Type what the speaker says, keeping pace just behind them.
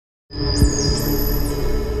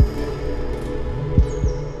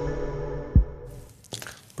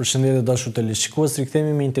Përshëndetje dashur televizionist,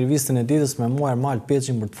 rikthehemi me intervistën e ditës me mua Ermal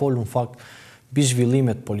Peçin për të folur në fakt mbi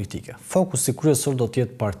zhvillimet politike. Fokusi kryesor do të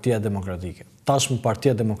jetë Partia Demokratike. Tashmë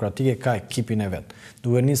Partia Demokratike ka ekipin e vet,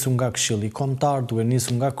 duke nisur nga Këshilli Kombëtar, duke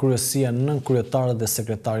nisur nga kryesia, nën kryetarët dhe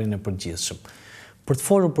sekretarin e përgjithshëm. Për të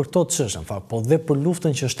folur për këto çështje, në fakt, po dhe për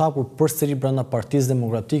luftën që është hapur përsëri brenda Partisë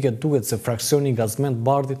Demokratike, duket se fraksioni i gazment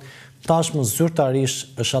Bardhit tashmë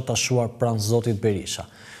zyrtarisht është atashuar pranë zotit Berisha.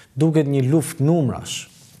 Duket një luftë numrash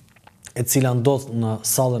e cila ndodh në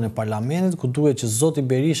sallën e parlamentit, ku duhet që zoti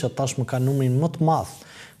Berisha tashmë ka numrin më të madh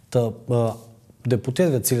të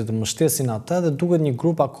deputetëve të cilët mbështesin atë dhe duket një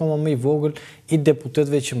grup akoma më i vogël i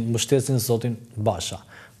deputetëve që mbështesin zotin Basha.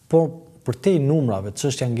 Por për te i numrave,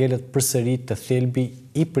 çështja ngelet përsëri te thelbi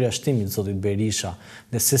i përjashtimit të zotit Berisha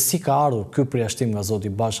dhe se si ka ardhur ky përjashtim nga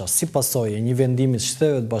zoti Basha si pasojë e një vendimi të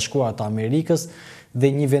Shtetet Bashkuara të Amerikës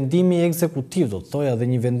dhe një vendimi ekzekutiv, do të thoja, dhe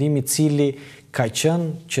një vendimi cili ka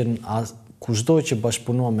qenë që kushdo që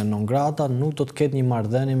bashkëpunon me non grata nuk do të ketë një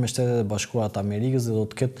marrëdhënie me Shtetet Bashkuara të Amerikës dhe do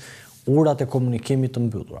të ketë urat e komunikimit të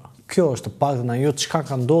mbyllura. Kjo është paktën ajo çka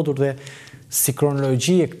ka ndodhur dhe si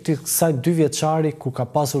kronologji e kësaj 2 vjeçari ku ka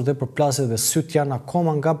pasur dhe përplasje dhe syt janë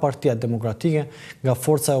akoma nga Partia Demokratike, nga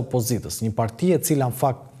forca e opozitës. Një parti e cila në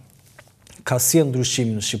fakt ka sjellë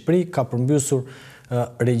ndryshimin në Shqipëri, ka përmbysur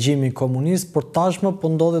regjimin komunist, por tashmë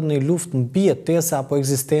po ndodhet në një luftë mbi jetese apo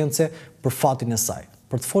ekzistence për fatin e saj.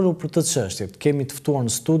 Për të folur për të çështje, kemi të ftuar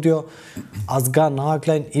në studio Azgan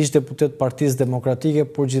Haklaj, ish deputet Partisë Demokratike,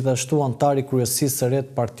 por gjithashtu antar i kryesisë së re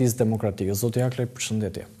të Partisë Demokratike. Zoti Haklaj,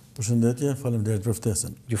 përshëndetje. Përshëndetje, faleminderit për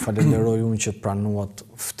ftesën. Ju falenderoj unë që të pranuat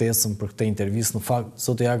ftesën për këtë intervistë. Në fakt,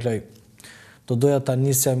 zoti Haklaj, do doja ta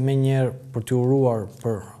nisja më njëherë për t'ju uruar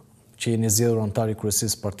për që jeni zgjedhur antar i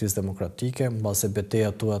kryesisë së Partisë Demokratike, mbase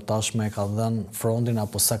betejë tuaj tashmë e ka dhënë frontin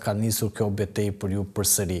apo sa ka nisur kjo betejë për ju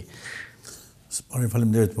përsëri. Së pari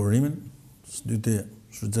faleminderit për urimin, së dyti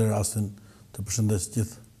shfrytëzoj rastin të përshëndes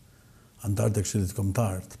gjithë antarët e Këshillit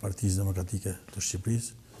Kombëtar të Partisë Demokratike të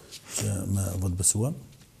Shqipërisë që më votbesuan.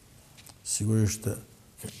 Sigurisht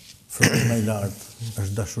fronti më i lartë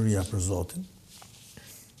është dashuria për Zotin.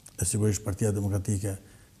 E sigurisht Partia Demokratike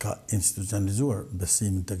ka institucionalizuar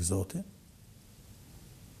besimin tek Zoti,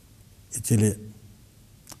 i cili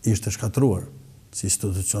ishte shkatruar si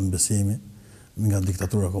institucion besimi nga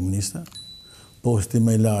diktatura komuniste. Posti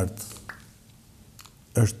më i lartë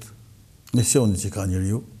është misioni që ka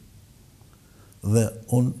njeriu dhe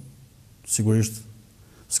unë sigurisht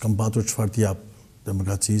s'kam patur çfarë të jap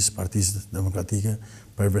demokracisë, Partisë Demokratike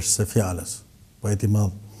përveç se fjalës. Poeti i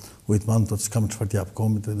madh Uitman thotë s'kam çfarë të jap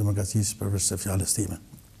kombit të demokracisë përveç se fjalës time.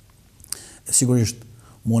 E sigurisht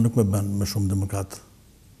mua nuk më bën më shumë demokrat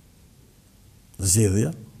zgjedhja,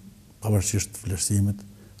 pavarësisht vlerësimit,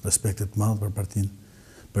 respektit të madh për partinë,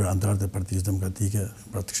 për antarët e Partisë Demokratike,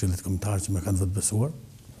 për të Këshillit Kombëtar që më kanë votbesuar,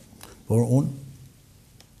 por unë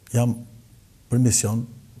jam për mision,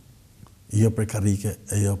 jo për karrike,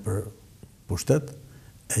 e jo për pushtet,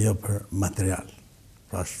 e jo për material.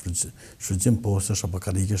 Pra shfrytëzim postësh apo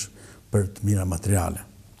karrikesh për të mira materiale.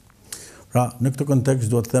 Pra, në këtë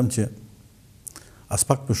kontekst duhet të them që as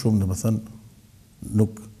pak për shumë, domethënë,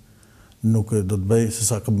 nuk do të bëj se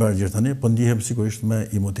sa kam bërë gjithë tani, po ndihem sigurisht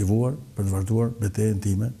më i motivuar për të vazhduar betejën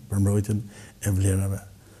time për mbrojtjen e vlerave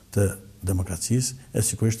të demokracisë e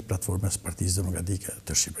sigurisht platformës Partisë Demokratike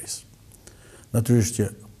të Shqipërisë. Natyrisht që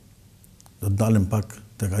do të dalim pak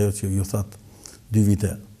tek ajo që ju thatë 2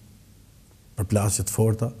 vite përplasje të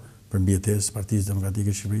forta për mbijetesë Partisë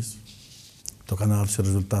Demokratike të Shqipërisë. To kanë ardhur si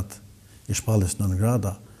rezultat i shpalljes non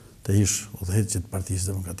grata të ish udhëheqësit të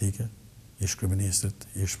Partisë Demokratike, ish kryeministrit,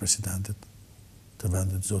 ish presidentit të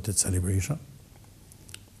vendit zotit Cili Berisha,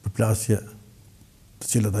 përplasje të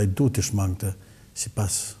cilat ai duhet të shmangte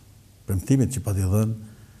sipas premtimit që pati dhënë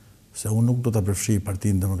se unë nuk do ta përfshij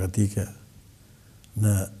Partinë Demokratike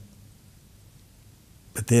në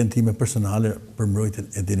betejën time personale për mbrojtjen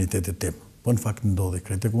e identitetit tim. Po në fakt ndodhi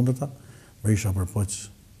krejt e kundërta, Berisha përpoq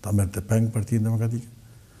ta merrte peng Partinë Demokratike,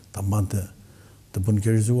 ta mbante të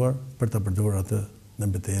bunkerizuar për ta përdorur atë në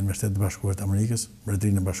betejën me Shtetet Bashkuara të Amerikës,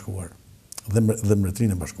 Mbretërinë e Bashkuar dhe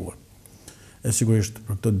Mbretërinë e Bashkuar. E sigurisht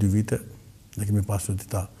për këto 2 vite ne kemi pasur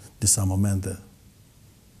disa momente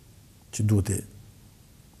që duhet të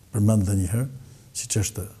përmend edhe një herë, siç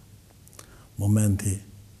është momenti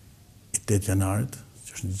i 8 janarit,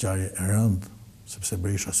 që është një ngjarje e rëndë, sepse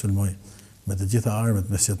Berisha sulmoi me të gjitha armët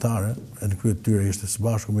mesjetare, e në krye të tyre ishte së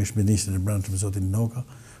bashku me ish-ministrin e brendshëm zotin Noka,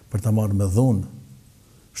 për ta marrë me dhunë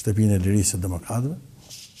shtëpinë e lirisë së demokratëve.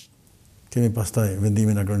 Kemi pastaj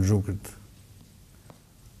vendimin e Grënxhukrit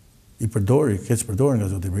i keq përdori nga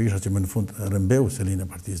zoti Berisha që më në fund rëmbeu selin e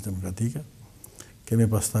Partisë Demokratike. Kemi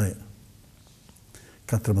pastaj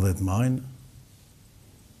 14 majin,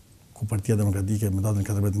 ku Partia Demokratike më datën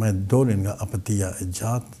 14 majin dolin nga apatia e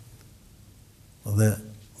gjatë dhe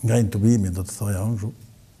nga intubimi, do të thoja unë kështu.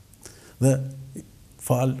 Dhe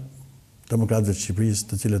falë demokratëve të Shqipërisë,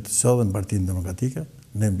 të cilët sodhen Partinë Demokratike,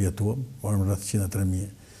 ne mbjetuam, morëm rreth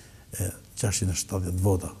 103.670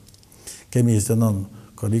 vota. Kemi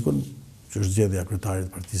 29 kolikun, që është zgjedhja kryetarit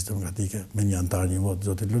të Partisë Demokratike me një antar një votë,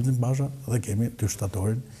 zoti Lulzim Basha, dhe kemi 2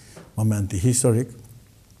 shtatorin, momenti historik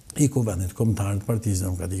i kuvendit kombëtar të Partisë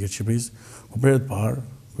Demokratike të Shqipërisë, ku për herë të parë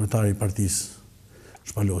kryetari i partisë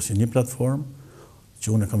shpalosi një platformë që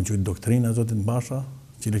unë e kam quajtur doktrina e zotit Basha,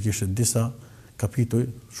 cila kishte disa kapituj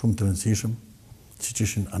shumë të rëndësishëm, siç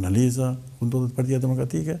ishin analiza ku ndodhet Partia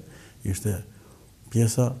Demokratike, ishte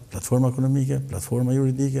pjesa platforma ekonomike, platforma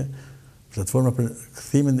juridike, platforma për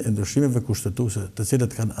kthimin e ndryshimeve kushtetuese, të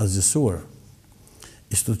cilët kanë azhësuar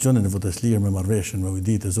institucionin e votës lirë me marrëveshjen me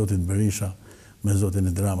ujditë e zotit Berisha me zotin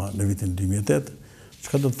e Drama në vitin 2008,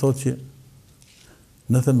 çka do të thotë që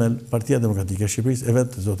në themel Partia Demokratike e Shqipërisë e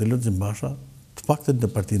vetë zoti Lulzim Basha, të paktën në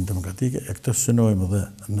Partinë Demokratike, e këtë synojmë dhe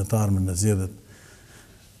në të ardhmen në zgjedhjet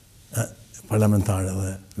parlamentare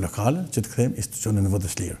dhe lokale, që të kthejmë institucionin e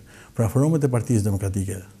votës lirë. Pra forumet e Partisë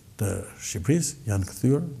Demokratike të Shqipërisë janë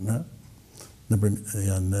kthyer e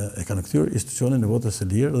kanë kthyer institucionin e votës së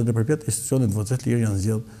lirë dhe nëpërmjet institucionit të votës lirë janë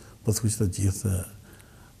zgjedhur pothuajse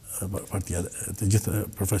të gjithë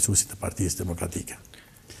përfaqësuesit e Partisë Demokratike.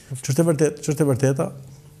 Ç'është e vërteta,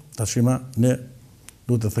 tashmë ne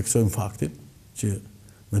duhet të theksojmë faktin që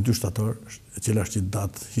me 2 shtator, e cila është një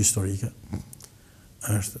datë historike,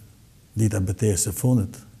 është dita betejës së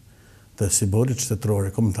fundit të simbolit shtetëror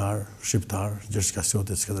kombëtar shqiptar Gjergj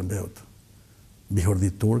Kasiotit Skënderbeut mbi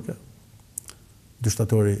hordit turke. 2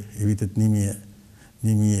 shtatori i vitit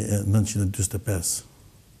 1945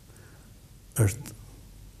 është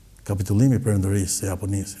kapitullimi i perëndorisë së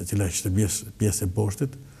Japonisë, e cila ishte pjesë e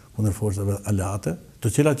boshtit kundër forcave aleate, të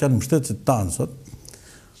cilat janë mbështetësit tanë sot.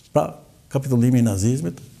 Pra, kapitullimi i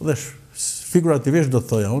nazizmit dhe figurativisht do të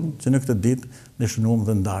thoja unë që në këtë ditë ne shënuam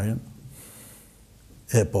dhe ndarjen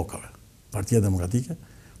e epokave. Partia Demokratike,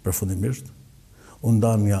 përfundimisht, u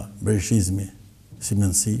ndan nga berishizmi si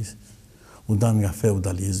mendësi, u ndan nga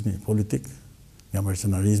feudalizmi politik, nga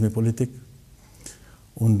mercenarizmi politik,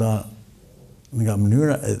 u ndan nga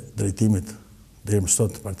mënyra e drejtimit deri më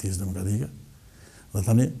sot të Partisë Demokratike. Dhe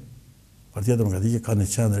tani Partia Demokratike ka në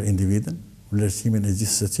qendër individin, vlerësimin e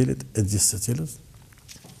gjithë secilit, e gjithë secilës,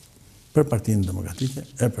 për Partinë Demokratike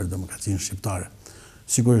e për demokracinë shqiptare.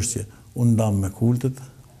 Sigurisht që u ndam me kultet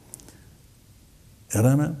e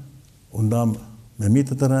rreme, u ndam me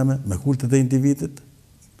mitet e rreme, me kultet e individit,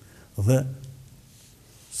 dhe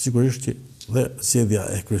sigurisht që dhe zgjedhja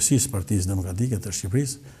e kryesisë Partisë Demokratike të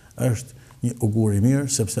Shqipërisë është një ugur i mirë,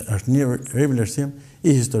 sepse është një rivlerësim i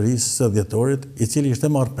historisë së dhjetorit, i cili ishte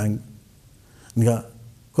marrë peng nga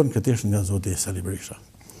konkretisht nga zoti Sali Berisha.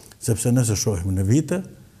 Sepse nëse shohim në vite,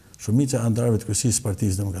 shumica e anëtarëve të kryesisë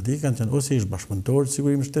Partisë Demokratike kanë qenë ose ish bashkëpunëtor të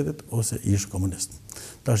sigurimit të shtetit, ose ish komunist.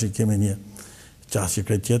 Tash kemi një qasje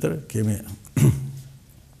krejt tjetër, kemi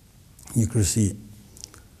një kryesi,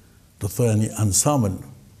 do të thoja një ansambël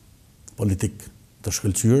politik të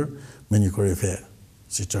shkëlqyer me një korefe,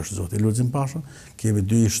 siç është zoti Lulzim Basha, kemi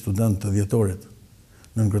 2 ish studentë të dhjetorit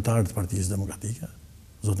nënkryetarë të Partisë Demokratike,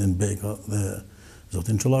 zotin Beko dhe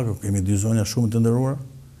zotin Çollako, kemi 2 zonja shumë të nderuara,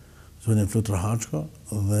 zonja Flutra Haçko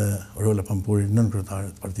dhe Rola Pampuri, nënkryetarë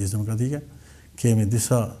të Partisë Demokratike. Kemi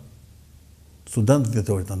disa studentë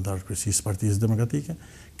dhjetorit anëtar të kryesisë Partisë Demokratike,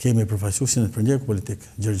 kemi përfaqësuesin e përndjeku politik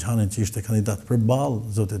Gjergj Hanin, që ishte kandidat përballë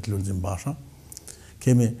zotit Lulzim Basha.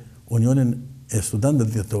 Kemi Unionin e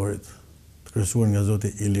Studentëve dhjetorit, të kryesuar nga zoti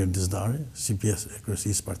Ilir Dizdari, si pjesë e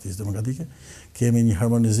kryesisë Partisë Demokratike. Kemi një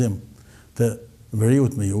harmonizim të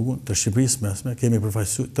veriut me jugun, të Shqipërisë mesme, kemi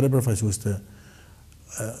 3 përfaqësues të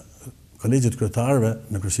Kolegjit Kryetarëve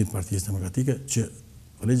në kryesinë të Partisë Demokratike, që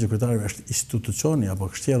Kolegji i Kryetarëve është institucioni apo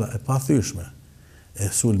kështjella e pathyeshme e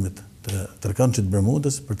sulmit të tërkëndshit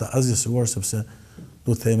Bermudës për të azhësuar, sepse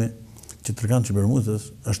duhet të themi që tërkëndshi Bermudës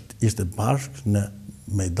ishte bashkë në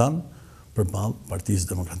Mejdan përballë Partisë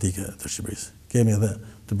Demokratike të Shqipërisë. Kemi edhe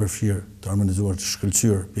të përfshirë, të harmonizuar, të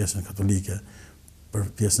shkëlqyer pjesën katolike, për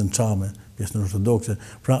pjesën çame, pjesën ortodokse.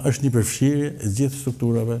 Pra është një përfshirje e gjithë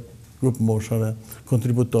strukturave, grupë moshave,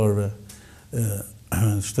 kontributorëve,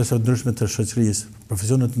 shtesave të ndryshme të shoqërisë,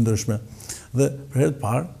 profesione të ndryshme. Dhe për herë të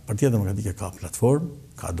parë, Partia Demokratike ka platformë,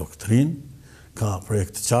 ka doktrinë, ka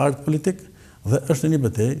projekt të qartë politik, dhe është një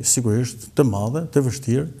betejë sigurisht të madhe, të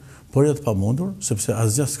vështirë, por jetë pamundur, sepse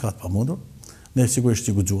asgjë s'ka të pamundur. Ne sigurisht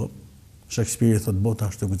që guxuam. Shakespeare thot bota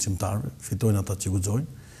është e guximtarëve, fitojnë ata që guxojnë.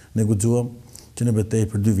 Ne guxuam që në betejë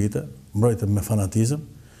për 2 vite, mbrojtëm me fanatizëm,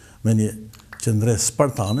 me një qendre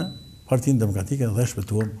spartane, Partinë Demokratike dhe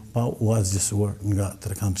shpëtuam pa u asgjësuar nga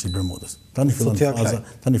trekantë i Bermudës.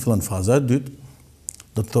 Tani fillon faza e dytë,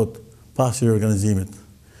 do të thotë pas riorganizimit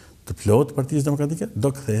të plotë Partisë Demokratike,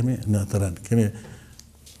 do kthehemi në terren. Kemi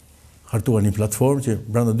hartuar një platformë që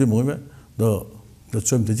brenda 2 muajve do të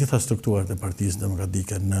çojmë të gjitha strukturat e Partisë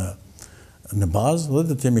Demokratike në bazë dhe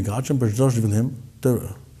do të jemi gatshëm për çdo zhvillim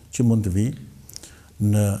që mund të vijë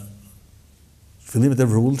në fillimet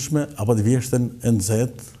e vrullshme apo të vjeshtën e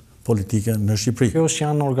nxehtë politike në Shqipëri. Kjo është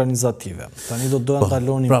janë organizative. Tani do doja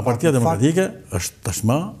ndaloni. Pra Partia Demokratike është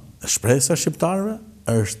tashmë shpresa shqiptarëve,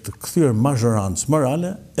 është kthyer mazhorancë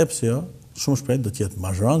morale, e pse jo, shumë shpejt do të jetë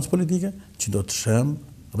mazhorancë politike që do të shem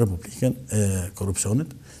Republikën e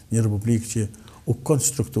korrupsionit, një republikë që u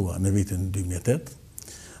konstruktua në vitin 2008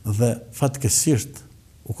 dhe fatkeqësisht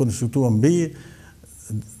u konstruktua mbi,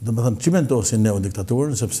 domethënë cimentosin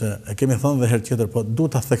neodiktaturën, sepse e kemi thënë dhe herë tjetër, po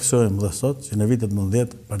duhet ta theksojmë dhe sot që në vitet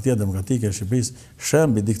 90 Partia Demokratike e Shqipërisë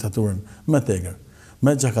shembi diktaturën më tegër,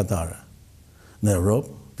 më xhakatare në Europë,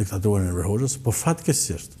 diktaturën e Berishës, po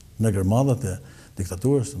fatkeqësisht në gërmadhat e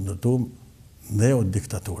diktaturës ndërtuam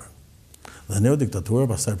neodiktaturën. Dhe neodiktatura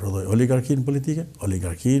pastaj prodhoi oligarkinë politike,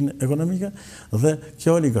 oligarkinë ekonomike dhe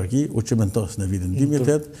kjo oligarki u cimentos në vitin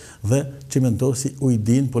 2008 dhe cimentosi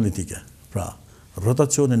ujdinë politike. Pra,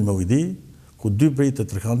 rotacionin me ujdi, ku 2 prej të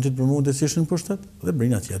trekantit Bermudës ishin në pushtet dhe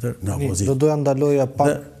brina tjetër në opozitë. Do doja ndaloja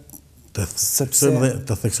pak të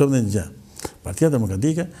theksojmë dhe një gjë. Partia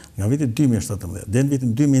Demokratike nga viti 2017 dhe në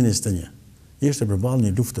vitin 2021 ishte përballë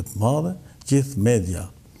një lufte të madhe, gjithë media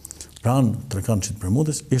pranë trekantit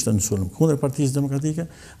Bermudës ishte në sulm kundër Partisë Demokratike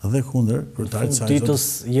dhe kundër kryetarit të saj. Ditës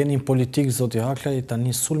jeni në politikë, zoti Haklaj, tani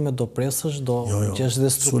sulme do presësh, do gjesh dhe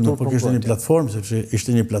strukturë. Por ishte një platformë, sepse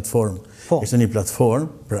ishte një platformë. Ishte një platformë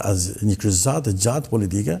për një kryqëzatë të gjatë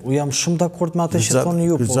politike. U jam shumë dakord me atë që thoni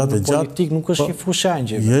ju, po në politikë nuk është një fushë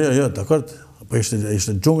angjëve. Jo, dakord. Po ishte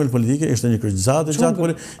xhungël politike, ishte një kryqëzatë gjatë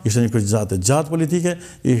politike, ishte një kryqëzatë gjatë politike,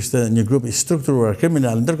 ishte një grup i strukturuar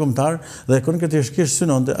kriminal ndërkombëtar dhe konkretisht kishte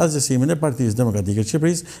synonte asgjësimin e Partisë Demokratike të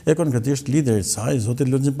Shqipërisë e konkretisht liderit saj, zoti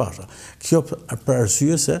Lulzim Pasha. Kjo për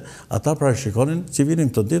arsye se ata parashikonin që vinin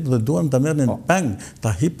këto ditë dhe duan ta merrnin peng,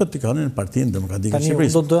 ta hipotekanin Partinë Demokratike të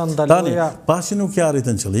Shqipërisë. Tani, pasi nuk ja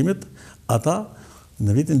arritën qëllimit, ata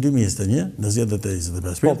në vitin 2021, në zgjedhjet e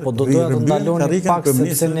 25 po do doja të ndaloni pak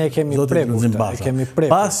sepse ne kemi prekur.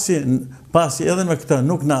 Pasi edhe me këtë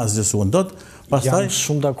nuk na asgjësuan dot, pastaj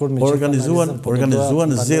organizuan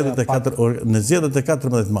në zgjedhjet e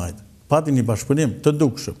 14 majit. Pati një bashkëpunim të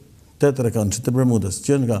dukshëm të trekantit të Bermudës,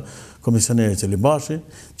 që nga komisioneri Cili,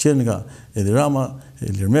 që nga Edi Rama,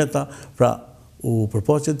 Ilir Meta, pra u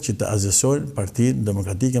përpoqet që të asgjësojnë Partinë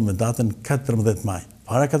Demokratike me datën 14 maj.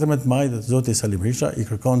 Para 14 majit, zoti Sali Berisha i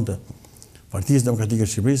kërkon të Partisë Demokratike të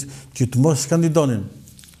Shqipërisë që të mos kandidonin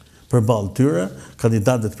përballë tyre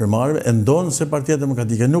kandidatët primarëve, e ndonë se Partia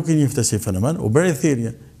Demokratike nuk i njihte si fenomen, u bëri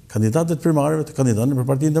thirrje kandidatët primarëve të kandidonin për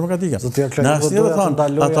Partinë Demokratike. Në asnjëherë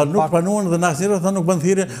thanë, ata nuk pranuan dhe në asnjëherë thanë nuk bën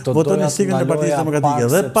thirrje, votoni sikën e Partisë Demokratike.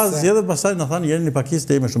 Dhe pas zgjedhjeve pastaj na thanë jeni në pakicë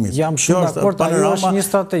të me shumicë. Jam shumë dakord, ajo është një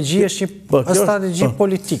strategji, është strategji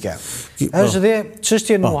politike. Është dhe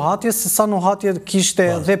çështje nuhatjes, se sa nuhatje kishte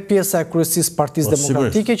dhe pjesa e kryesisë Partisë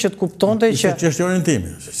Demokratike që të kuptonte që çështje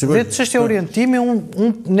orientimi. Dhe çështje orientimi,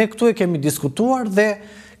 ne këtu e kemi diskutuar dhe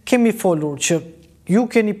kemi folur që ju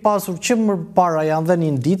keni pasur që më para janë dhe një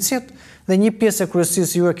indicjet dhe një pjesë e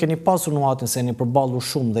kryesisë ju e keni pasur nuhatin se jeni përballur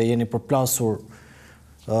shumë dhe jeni përplasur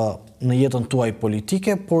në jetën tuaj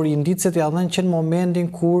politike, por indicjet janë dhënë që në momentin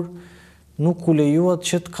kur nuk u lejuat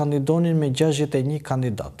që të kandidonin me 61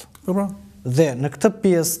 kandidat. Dhe në këtë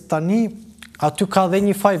pjesë tani aty ka dhe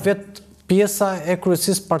një faj vetë pjesa e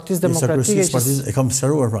kryesisë Partisë Demokratike. E kam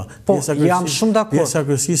sqaruar pra. Po, jam shumë dakord. Pjesa e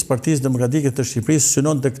kryesisë Partisë Demokratike të Shqipërisë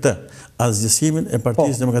synon të këtë, asgjësimin e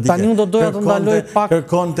Partisë Demokratike. Tani unë do doja të ndaloj pak.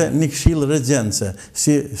 Kërkonte një këshill regjence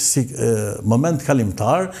si moment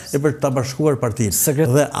kalimtar e për ta bashkuar partinë.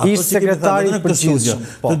 Dhe ato që sekretari i përgjithshëm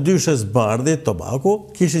të dyshes Bardhit, Tobaku,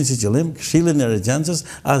 kishin si qëllim këshillin e regjencës,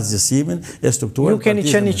 asgjësimin e strukturës. Ju keni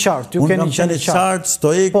qenë qartë, ju keni qenë qartë,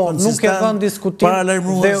 stoik, konsistent,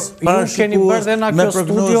 paralajmërues, keni bërë dhe në kjo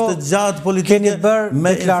studio, keni bërë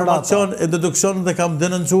me informacion e deduksion dhe kam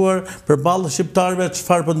denoncuar për balë shqiptarëve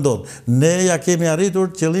çfarë po ndodh. Ne ja kemi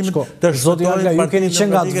arritur qëllimin të shtojmë. Ju keni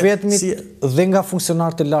qenë nga të vetmit dhe nga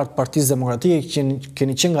funksionarët e lartë Partisë Demokratike,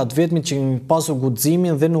 keni qenë nga të vetmit që keni pasur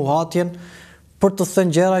guximin dhe nuhatjen për të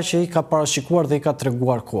thënë gjëra që i ka parashikuar dhe i ka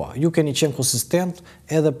treguar koha. Ju keni qenë konsistent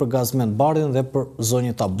edhe për gazmen Bardhin dhe për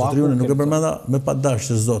zonjën Tabaku. Zotri, unë nuk e përmenda me pa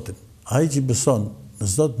dashje Zotin. Ai që beson në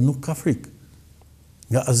Zot nuk ka frikë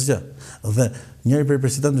nga asgjë. Dhe njëri prej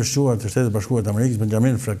presidentëve të shquar të Shtetit Bashkuar të Amerikës,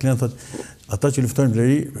 Benjamin Franklin, thotë, ata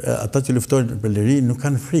që luftojnë për liri nuk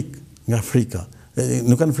kanë frikë nga frika.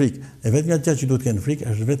 Nuk kanë frikë. E vetë nga gjë që duhet të kenë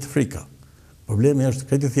frikë është vetë frika. Problemi është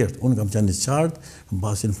krejt i thjeshtë. Unë kam qenë i qartë, kam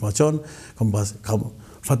pas informacion, kam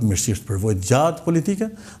fatmirësisht përvojë gjatë politike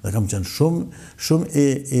dhe kam qenë shumë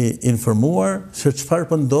i informuar se çfarë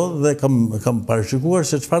po ndodh dhe kam parashikuar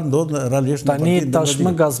se çfarë ndodh realisht në partinë. Tani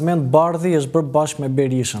tashmë gazmen Bardhi është bërë bashkë me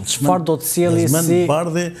Berishën. Çfarë do të sjellë si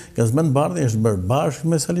Gazmen Bardhi është bërë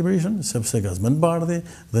bashkë me Sali Berishën, sepse Gazmen Bardhi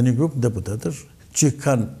dhe një grup deputetësh që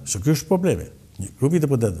kanë, se ky është problemi. Një grup i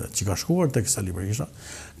deputetëve që ka shkuar tek Sali Berisha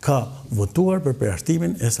ka votuar për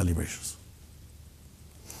përjashtimin e Sali Berishës.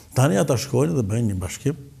 Tani ata shkojnë dhe bëjnë një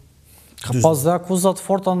bashkim. Ka pas dhe akuzat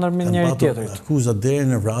forta ndërmjet njëri tjetrit. Akuzat deri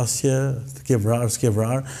në vrasje, të ke vrarë, s'ke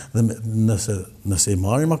vrarë, dhe nëse i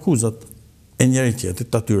marrim akuzat e njëri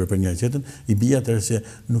tjetrit, atyre për njëri tjetrin, i bie atëherë se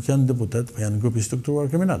nuk janë deputet, po janë grup i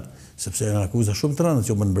strukturuar kriminal, sepse janë akuza shumë të rënda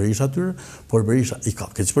që u bën Berisha atyre, por Berisha i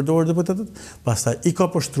ka keq përdorur deputetët, pastaj i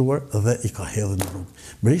ka poshtruar dhe i ka hedhur në rrugë.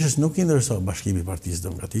 Berishës nuk i intereson bashkimi i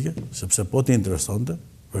Partisë Demokratike, sepse po t'i interesonte,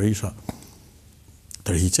 Berisha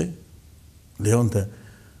tërhiqej, lejonte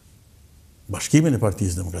bashkimin e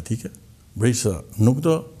Partisë Demokratike. Berisha nuk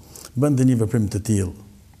do bënte një veprim të tillë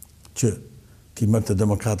që ti mërë të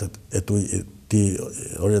demokratët e ti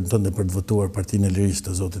orientonte për të votuar Partinë e Lirisë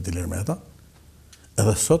të Zotit Ilir Meta.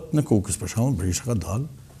 Edhe sot në Kukës, për shembull, Berisha ka dalë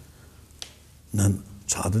në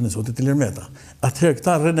çadrën e Zotit Ilir Meta. Atëherë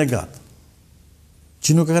këta renegat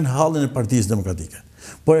që nuk e kanë hallin e Partisë Demokratike,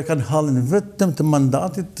 por e kanë hallin vetëm të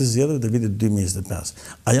mandatit të zgjedhjeve të vitit 2025.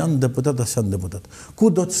 A janë deputet as janë deputet? Ku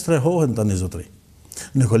do të strehohen tani zotëri?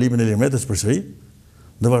 Në kolimin e Ilir Metës përsëri?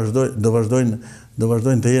 Do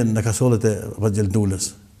vazhdojnë të jenë në kasollet e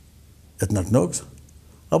Vagjeldulës e të Nartnoks?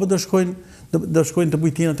 Apo do shkojnë të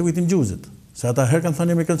bujtina, të bujtim gjuzit? Se ata herë kanë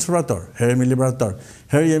thënë jemi konservator, herë jemi liberator,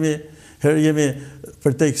 herë jemi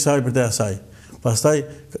për te kësaj, për te asaj. Pastaj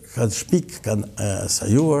kanë shpik, kanë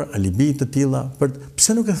sajuar alibi të tilla për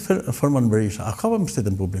pse nuk e formon Berisha? A ka pa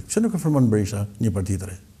mbështetjen publik? Pse nuk e formon Berisha një parti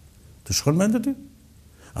të re? Të shkon mendja ty?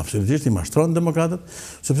 Absolutisht i mashtron demokratët,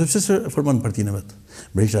 sepse pse se formon partinë vet.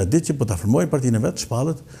 Berisha e ditë që po ta formojë partinë vet,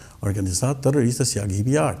 shpallet organizat terroriste si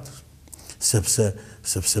Agibi i Art.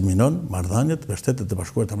 Sepse minon marrëdhëniet me Shtetet e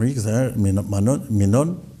Bashkuara të Amerikës dhe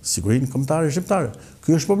minon sigurinë kombëtare shqiptare.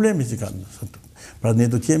 Ky është problemi që kanë. Pra ne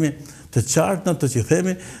do të jemi të qartë në të që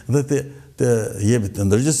themi dhe të jemi të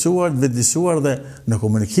ndërgjegjësuar, të vetëdijsuar dhe në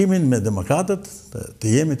komunikimin me demokratët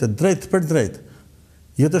të jemi të drejtë për drejtë.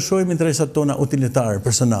 Jo të shohim interesat tona utilitare,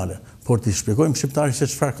 personale, por të shpjegojmë shqiptarit se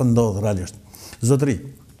çfarë ka ndodhur realisht. Zotëri,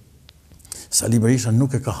 Sali Berisha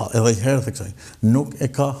nuk e ka hallin, edhe i herë theksoj, nuk e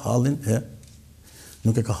ka hallin e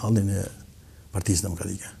Partisë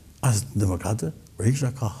Demokratike. As demokratë,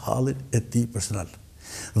 Berisha ka hallin e tij personal.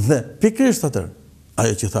 Dhe pikërisht atë,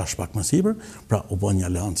 ajo që thash pak më sipër, pra u bën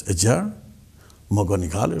një aleancë e gjerë,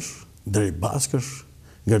 mogonikalesh, deri baskësh,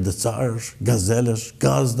 gërdëcarësh, gazelësh,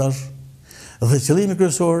 gazdash, dhe qëllimi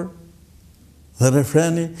kryesor dhe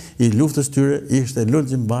refreni i luftës tyre ishte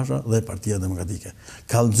Lulzim Basha dhe Partia Demokratike.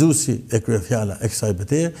 Kallëzuesi e kryefjala e kësaj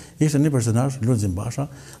betejë ishte një personazh, Lulzim Basha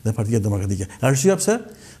dhe Partia Demokratike. Arsyeja pse?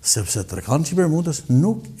 Sepse Trekançi Bermudës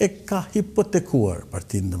nuk e ka hipotekuar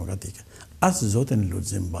Partinë Demokratike. As zotin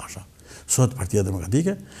Lulzim Basha. Sot Partia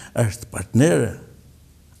Demokratike është partnere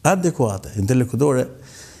adekuate, intelektuale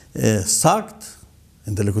sakt,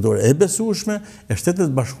 intelektuale e besueshme e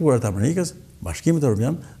Shtetet Bashkuara të Amerikës, Bashkimit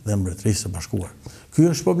Evropian dhe Mbretërisë së Bashkuar. Ky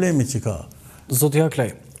është problemi që ka. Zoti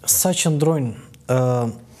Haklaj, sa qëndrojnë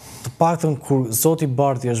të paktën kur zoti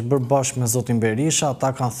Bardhi është bërë bashkë me zotin Berisha,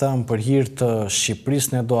 ata kanë thënë për hir të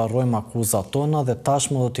Shqipërisë ne do harrojmë akuzat tona dhe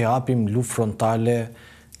tashmë do t'i japim luftë frontale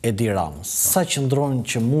Edi Ramës. Sa qëndrojnë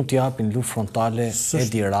që mund t'i japin luftë frontale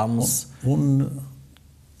Edi Ramës?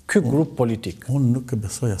 Ky grup politik. Unë nuk e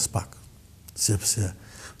besoj as pak, sepse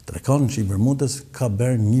Trekançi i Bermudës ka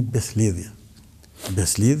bërë një beslidhje.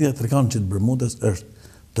 Beslidhja e Trekançit Bermudës është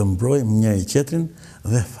të mbrojmë njëri tjetrin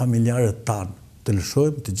dhe familjarët tanë, të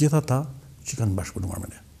lëshojmë të gjithë ata që kanë bashkëpunuar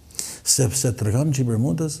me ne. Sepse Trekançi i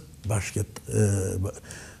Bermudës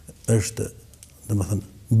është, domethënë,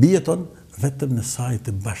 bieton vetëm në saj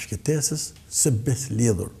të bashkëtesës së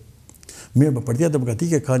beslidhur. Mirë, Partia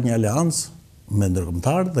Demokratike ka një aleancë me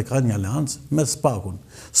ndërkombëtarët dhe ka një aleancë me SPAK-un.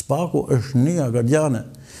 SPAK-u është një gardiane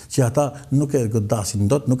që ata nuk e godasin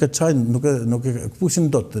dot, nuk e çajnë, nuk e këpusin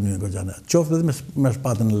dot të një gardiane. Qoftë edhe me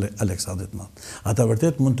shpatën e Aleksandrit Madh. Ata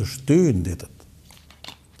vërtet mund të shtyjnë ditët,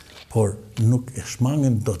 por nuk e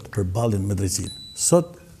shmangin dot për ballin me drejtsinë.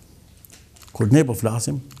 Sot, kur ne po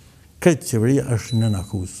flasim, këtë qeveria është nën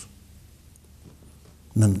akuzë.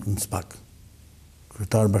 Në SPAK.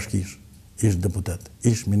 Kryetar bashkisë, ish deputet,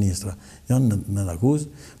 ish ministra, janë në akuzë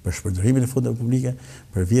për shpërdorimin e fondeve publike,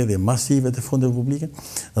 për vjedhje masive të fondeve publike,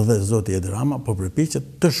 dhe zoti Edi Rama po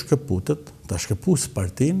përpiqet të shkëputës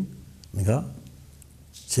partinë nga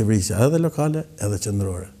qeverisja edhe lokale edhe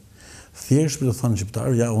qendrore. Thjesht për të thënë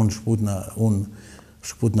shqiptarë, ja unë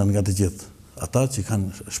shkëputna nga të gjithë ata që kanë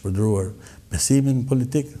shpërdoruar besimin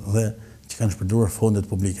politik dhe që kanë shpërdoruar fondet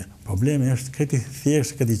publike. Problemi është këti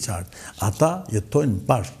thjesht, këti qartë. Ata jetojnë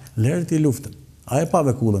bashkë, lërët i luftën. A e pa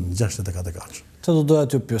vekullën 64 kaç. Të do doja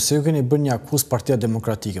t'ju pyes, se ju keni bërë një akuzë Partia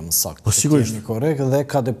Demokratike më saktë. Po sigurisht. Korrekt, dhe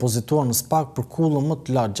ka depozituar në SPAK për kullën më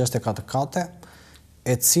të lartë 64 kate,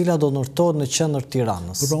 e cila do ndërtohet në qendër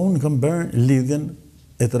Tiranës. Por unë kam bërë lidhjen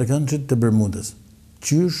e tregënçit të Bermudës.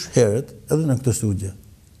 Qysh herët edhe në këtë studio.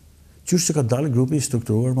 Qysh që ka dalë grupi i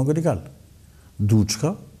strukturuar Mogolikal.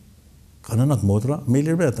 Duçka ka nënat motra me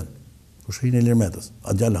Ilir Metën. Kushërin e Ilir Metës.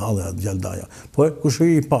 A djalë Halle, a djalë Daja. Po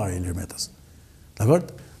kushërin i pari Ilir Metës. Dakord?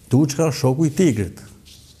 Duçka shoku i Tigrit.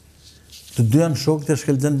 Të dy janë shokët e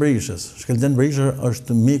Shkelxhen Berishës. Shkelxhen Berisha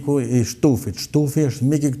është miku i Shtufit. Shtufi është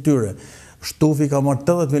mik i këtyre. Shtufi ka marrë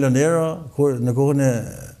 80 milion euro kur në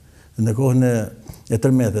kohën e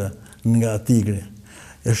tërmetëve nga Tigri.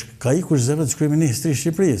 Ka ikur zemrët kryeministri i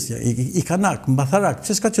Shqipërisë, i kanak, mbatharak,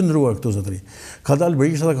 që s'ka qëndruar këtu zotëri. Ka dalë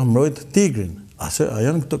Berisha dhe ka mbrojt Tigrin.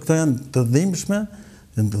 Këto janë të dhimbshme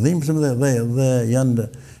dhe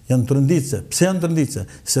janë të rëndice. Pse janë të rëndice?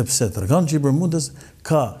 Sepse tregënçi i Bermudës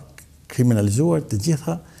ka kriminalizuar të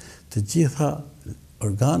gjitha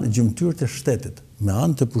organet gjymtyrë të shtetit, me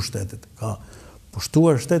anë të pushtetit. Ka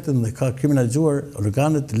pushtuar shtetin dhe ka kriminalizuar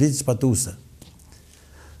organet ligjzpatuese.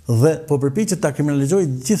 Dhe po përpiqet ta kriminalizojë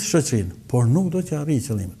gjithë shoqërinë, por nuk do të arrijë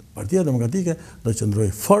qëllimet. Partia Demokratike do të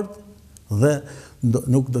qëndrojë fort dhe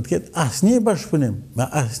nuk do të ketë asnjë bashkëpunim me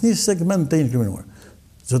asnjë segment të inkriminuar.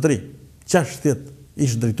 Zotëri, 60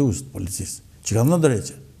 ish drejtues të policisë, që kanë dhënë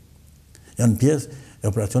drejtje, janë pjesë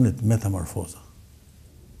e operacionit Metamorfoza.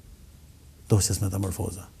 Dosjes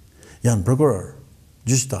Metamorfoza. Janë prokuror,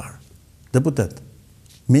 gjyqtar, deputet,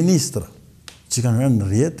 ministra, që kanë rënë në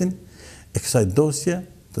rrjetin e kësaj dosje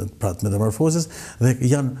pra të metamorfozës dhe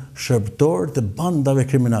janë shërbëtorë të bandave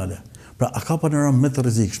kriminale. Pra, a ka panoramë më të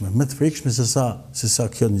rrezikshme, më të frikshme se sa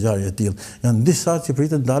kjo ngjarje e tillë. Janë disa që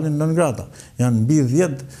pritet dalin nën grata. Janë mbi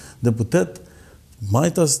 10 deputet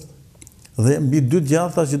majtas dhe mbi 2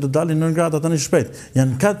 djathta që do dalin nën grata tani shpejt.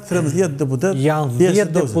 Janë 13 deputet. Janë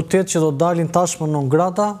 10 deputet që do dalin tashmë nën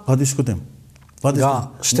grata? Pa diskutim. Nga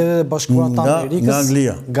Shtetet e Bashkuara të Amerikës?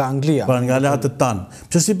 Nga Anglia. Pra nga aleatët tanë.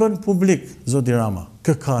 Pse si bën publik, zoti Rama,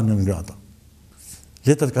 kë ka nën grata?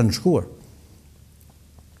 Letrat kanë shkuar.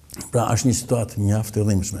 Pra është një situatë mjaft e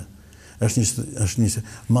dhimbshme. Është një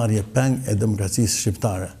marrje peng e demokracisë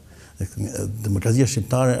shqiptare. Demokracia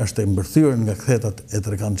shqiptare është e mbërthyer nga kthetat e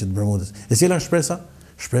tregënçit të Bermudës. E cila është shpresa?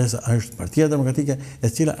 Shpresa është Partia Demokratike, e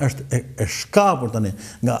cila është e shkapur tani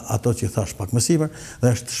nga ato që thash pak më sipër,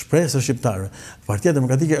 dhe është shpresa shqiptare. Partia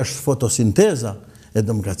Demokratike është fotosinteza e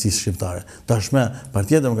demokracisë shqiptare. Tashmë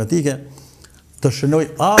Partia Demokratike të shënoj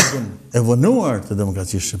agën e vonuar të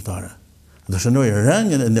demokracisë shqiptare. Të shënoj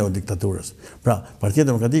rënjën e neodiktaturës. Pra, Partia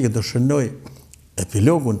Demokratike të shënoj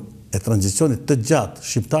epilogun e tranzicionit të gjatë.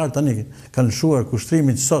 Shqiptarë tani kanë lëshuar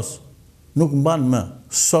kushtrimin SOS. Nuk mban më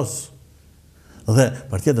SOS. Dhe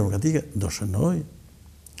Partia Demokratike do shënoj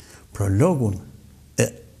prologun e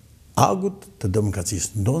agut të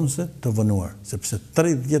demokracisë ndonëse të vonuar, sepse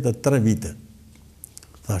 33 vite,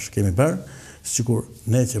 thash, kemi bërë, sikur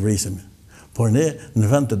ne qeverisemi, por ne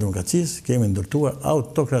në vend të demokracisë kemi ndërtuar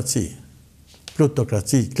autokraci,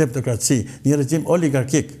 plutokraci, kleptokraci, një regjim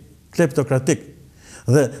oligarkik, kleptokratik,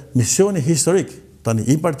 dhe misioni historik tani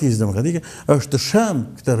i Partisë Demokratike është të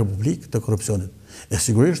shëmbë këtë republikë të korrupsionit. E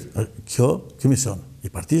sigurisht, kjo mision i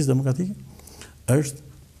Partisë Demokratike është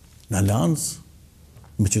në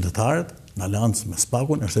aleancë me qytetarët, në aleancë me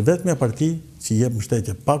SPAK-un, është vetëm parti që jep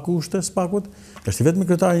mbështetje pa kushte SPAK-ut, është vetëm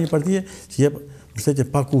kryetari një partie që jep mbështetje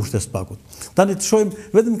pa kushte SPAK-ut. Tani të shohim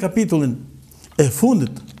vetëm kapitullin e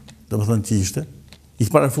fundit, domethënë që ishte, i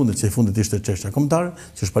parafundit, që i fundit ishte çështja kombëtare,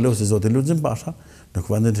 që shpalosi zoti Lulzim Basha në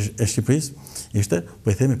Kuvendin e Shqipërisë, ishte, po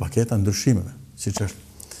i themi, paketa ndryshimeve, siç është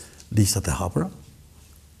listat e hapura,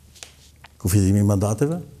 kufizimi i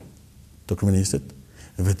mandateve, të kryeministit,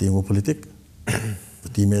 vetimu politik,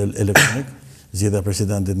 vetimi elektronik, zgjedhja e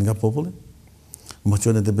presidentit nga populli,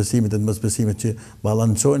 mocionet e besimit e të mosbesimit që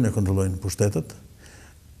balancojnë e kontrollojnë pushtetet,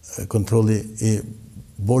 kontrolli i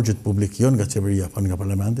borxhit publik jo nga qeveria, pa nga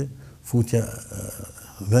parlamenti, futja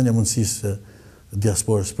dhënia mundësisë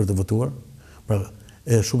diasporës për të votuar, pra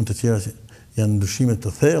e shumë të tjera që janë ndryshime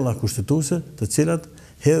të thella kushtetuese, të cilat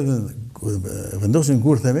vendosin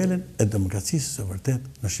kur themelin e demokracisë së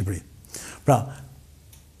vërtet në Shqipëri. Pra,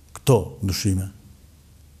 këto ndryshime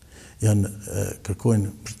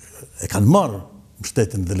kërkojnë, e kanë marrë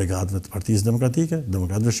mbështetjen e delegatëve të Partisë Demokratike,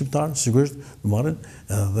 demokratëve shqiptarë, sigurisht marrin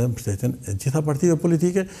edhe mbështetjen e gjitha partive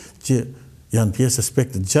politike që janë pjesë e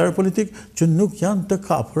spektrit gjerë politik që nuk janë të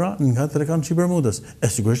kapura nga telekan Bermudës, e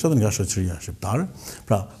sigurisht edhe nga shoqëria shqiptare.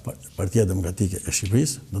 Pra, Partia Demokratike e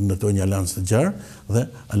Shqipërisë do të ndërtojë një aleancë të gjerë dhe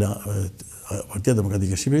Partia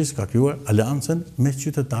Demokratike e Shqipërisë ka krijuar aleancën me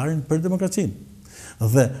qytetarin për demokracinë.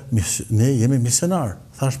 Dhe ne jemi misionar,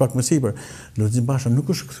 thash pak më sipër, Lulzim Basha nuk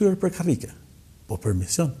është kthyer për karrike, po për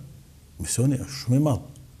mision. Misioni është shumë i madh.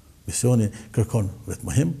 Misioni kërkon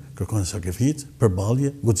vetëm, kërkon sakrificë,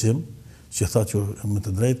 përballje, guxim, që tha që më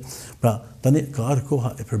të drejtë. Pra, tani ka ardhur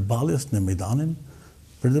koha e përballjes në mejdanin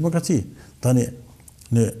për demokraci. Tani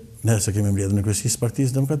nëse kemi mbledhur në kryesisë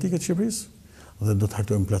Partisë Demokratike të Shqipërisë dhe do të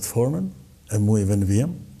hartojmë platformën e muajve në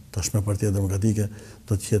vijim. Tashmë Partia Demokratike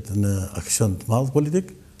do të jetë në aksion të madh politik,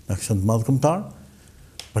 në aksion të madh kombëtar.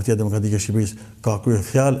 Partia Demokratike e Shqipërisë ka kryer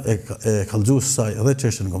fjalë e kallëzuar saj edhe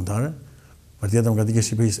çështën kombëtare. Partia Demokratike e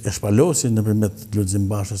Shqipërisë e shpalosi nëpërmjet Lulzim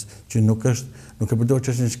Bashës që nuk e përdor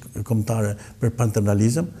çështjen kombëtare për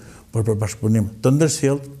paternalizëm, por për bashkëpunim të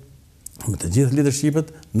ndërsjellët me të gjithë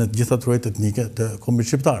leadershipet në të gjitha trojtë etnike të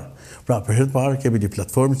kombit shqiptar. Pra, për herë të parë kemi një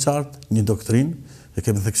platformë të qartë, një doktrinë, dhe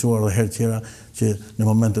kemi theksuar edhe herë tjera që në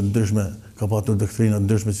momente të ndryshme ka patur doktrina të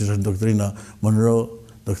ndryshme, siç është doktrina Monroe,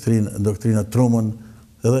 doktrina Truman,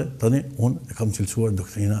 edhe tani unë e kam cilësuar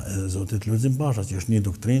doktrina e zotit Lulzim Basha, që është një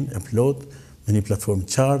doktrinë e plotë me një platformë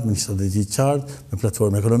qartë, me një strategji qartë, me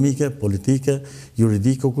platformë ekonomike, politike,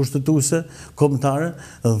 juridike, kushtetuese, kombëtare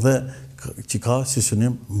dhe që ka si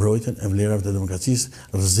synim mbrojtjen e vlerave të demokracisë,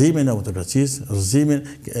 rrëzimin e autokracisë, rrëzimin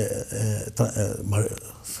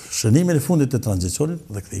shënimin e fundit të tranzicionit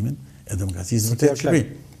dhe kthimin e demokracisë në Shqipëri.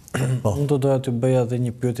 Unë do doja të bëja edhe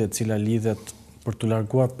një pyetje e cila lidhet për të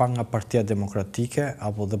larguar pak nga Partia Demokratike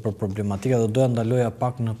apo dhe për problematika, do doja ndaloja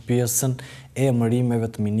pak në pjesën e emërimeve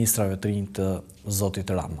të ministrave të rinj të zotit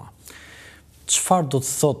Rama. Çfarë do të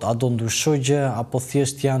thotë, a do ndryshoj gjë apo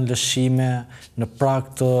thjesht janë lëshime në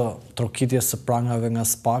prag të trokitjes së prangave nga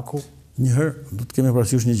spaku? Njëherë do të kemi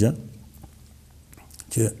parasysh një gjë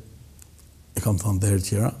që e kam thënë dhe herë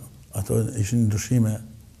tjera, ato ishin ndryshime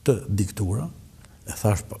të diktura, e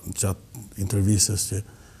thash gjatë intervistës që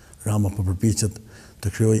Rama po përpiqet të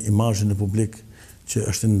krijojë imazhin e publik që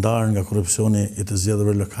është ndarë nga korrupsioni i të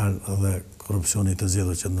zgjedhurve lokal dhe korrupsioni i të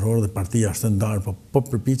zgjedhurve qendror dhe partia është ndarë, po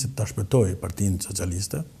përpiqet ta shpëtojë Partinë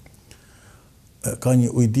Socialiste. Ka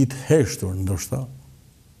një ujdit heshtur ndoshta,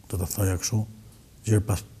 do ta thoja kështu, gjerë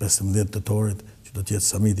pas 15 tetorit që do të jetë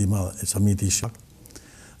samiti i madh, samiti i shak.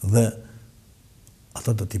 Dhe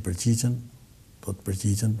ata do t'i përgjigjen,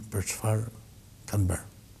 për çfarë kanë bërë.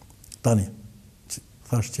 Tani,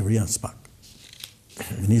 thash qeveria në spak.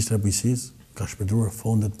 Ministra e Bujqësisë ka shpërndarur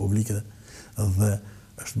fondet publike dhe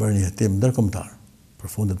është bërë një hetim ndërkombëtar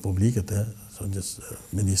për fondet publike të zonjës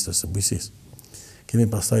ministrës së Bujqësisë. Kemi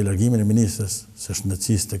pastaj largimin e ministrës së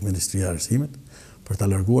Shëndetësisë tek Ministria e Arsimit për ta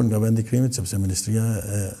larguar nga vendi i krimit, sepse Ministria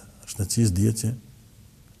e Shëndetësisë dihet që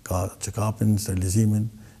ka check-upin, sterilizimin,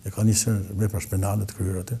 e ka nisur vepra penale të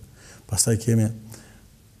kryer aty. Pastaj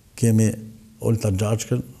kemi Olta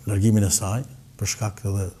Xhaxhkën, largimin e saj për shkak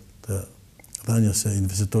edhe të dhënies së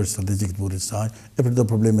investitorit strategjik të burrit saj, e për çdo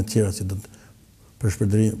probleme të tjera që do të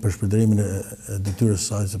për shpërdorimin e detyrës së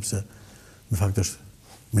saj, sepse në fakt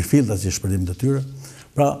është mirëfillta si shpërndim detyre.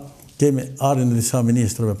 Pra, kemi arrin e disa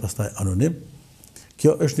ministrave pastaj anonim.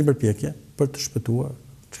 Kjo është një përpjekje për të shpëtuar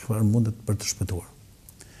çfarë mundet për të shpëtuar.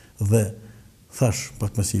 Dhe thash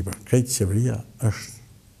pak më sipër, krejt qeveria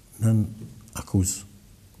është në akuzë.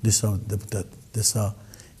 Disa deputet, disa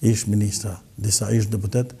ish ministra, disa ish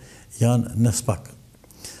deputet janë në spak.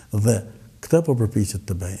 Dhe këtë po përpiqet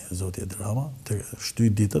të bëjë zoti Edi Rama, të shtyj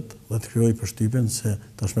ditët dhe të krijojë përshtypjen se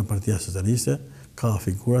tashmë Partia Socialiste ka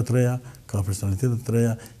figura të reja, ka personalitete të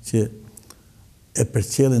reja që e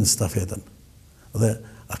përcjellin stafetën. Dhe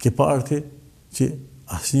a ke parti që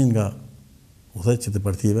asnjë nga udhëheqësit e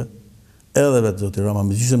partive, edhe vetë zoti Rama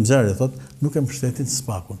me gjysmë zjarri thotë, nuk e mbështetin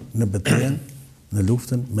spakun në betejën, në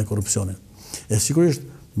luftën me korrupsionin. E sigurisht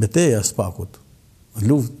betejë e spakut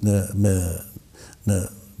luftë në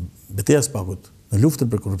betejën e spakut, në luftën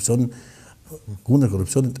për korrupsionin, kundër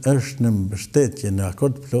korrupsionit është në mbështetje në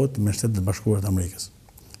akord plot me Shtetet e Bashkuara të Amerikës.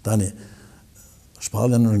 Tani,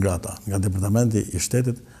 shpallja në ngrata nga Departamenti i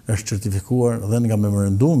Shtetit është certifikuar dhe nga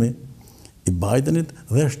memorandumi i Bidenit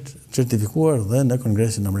dhe është certifikuar dhe në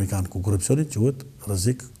Kongresin Amerikan, ku korrupsioni quhet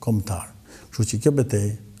rrezik kombëtar. Kështu që kjo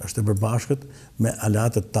betejë është e përbashkët me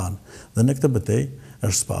aleatët tanë. Dhe në këtë betejë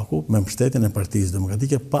është spaku me mbështetjen e Partisë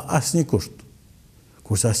Demokratike pa asnjë kusht.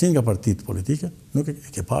 Kurse asnjë nga partitë politike nuk e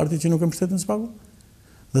ke parti që nuk e mbështetin spaku.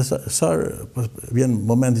 Dhe sa vjen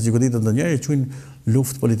momenti që goditët ndonjëherë e quajnë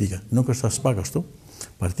luftë politike. Nuk është as pak ashtu.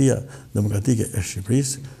 Partia Demokratike e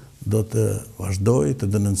Shqipërisë do të vazhdojë të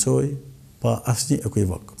denoncojë pa asnjë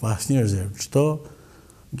ekivok, pa asnjë rezervë.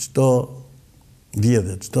 Çdo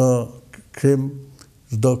vjedhje, çdo krim,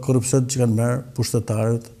 çdo korrupsion që kanë marrë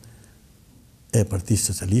pushtetarët e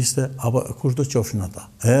Partisë Socialiste apo kushdo qofshin ata.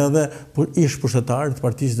 Edhe ish pushtetarët e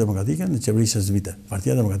Partisë Demokratike në qeverisë së vite.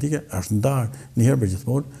 Partia Demokratike është ndarë një herë për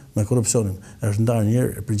gjithmonë me korrupsionin, është ndarë një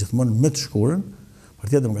herë për gjithmonë me të shkurën.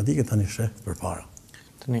 Partia Demokratike tani sheh përpara.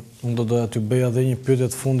 Tani, unë do doja t'ju bëja edhe një pyetje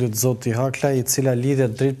të fundit zoti Haklaj, i cila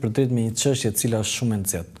lidhet drejt për drejt me një çështje e cila është shumë e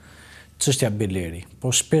nxehtë. Çështja Beleri.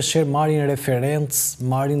 Po shpeshherë marrin referencë,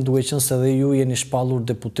 marrin duke qenë se edhe ju jeni shpallur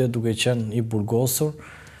deputet duke qenë i burgosur,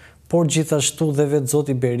 por gjithashtu dhe vetë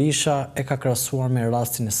zoti Berisha e ka krahasuar me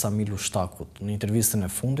rastin e Samilu Shtakut. Në intervistën e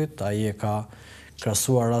fundit, ai e ka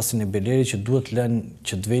krahasuar rastin e Beleri që duhet lënë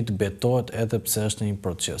që të vejtë betohet edhe pse është në një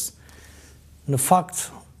proces. Në fakt,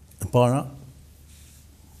 e para,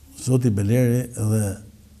 zoti Beleri dhe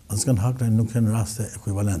Azgan Haklaj nuk janë raste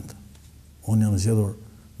ekuivalente. Unë jam zgjedhur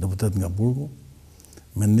deputet nga Burgu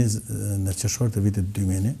me në qershor të vitit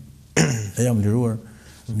 2000, e jam liruar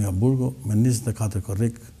nga Burgu me 24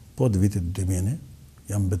 korrik po të vitit 2000,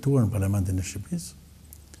 jam betuar në Parlamentin e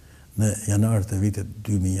Shqipërisë në janar të vitit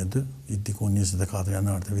 2002, i diku 24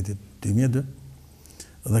 janar të vitit 2002,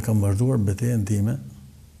 dhe kam vazhduar betejën time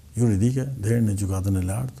juridike deri në gjykatën e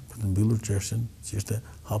lartë për të mbyllur çështjen që ishte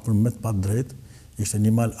hapur me të padrejtë, ishte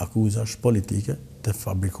një mal akuzash politike të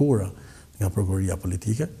fabrikuara nga prokuroria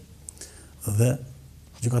politike dhe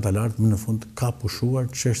gjykata e lartë më në fund ka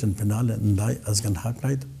pushuar çështjen penale ndaj Azgan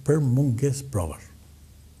Haklajt për mungesë provash.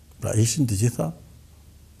 Pra ishin të gjitha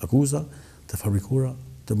akuza të fabrikuara,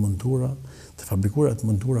 të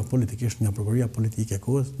montuara politikisht nga prokuroria politike e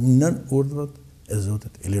kohës nën urdhrat e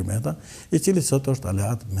zotit Ilir Meta, i cili sot është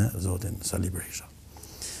aleat me zotin Sali Berisha.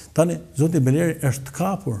 Tani, zoti Beleri është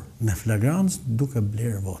kapur në flagrancë duke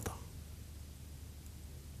blerë vota.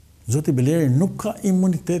 Zoti Beleri nuk ka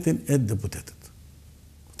imunitetin e deputetit.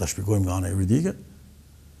 Ta shpjegojmë nga ana juridike.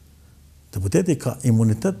 Deputeti ka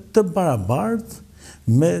imunitet të barabartë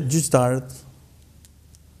me gjyqtarët,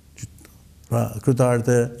 pra kryetarët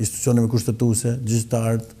e institucioneve kushtetuese,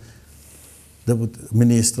 gjyqtarët,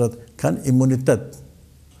 ministrat kanë imunitet,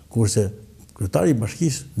 kurse kryetari i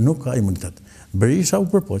bashkisë nuk ka imunitet. Berisha u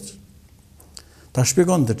përpoq, ta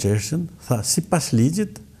shpjegon të çështjen, tha sipas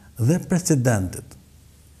ligjit dhe precedentit.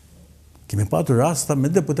 Kemi patur rasta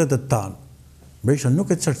me deputetët tanë. Berisha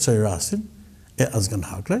nuk e çarçoi rastin e Azgan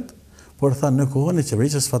Haklajt, por tha në kohën e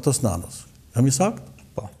qeverisjes Fatos Nanos. Jam i saktë?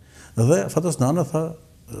 Po. Dhe Fatos Nano tha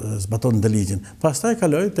zbaton dhe ligjin. Pastaj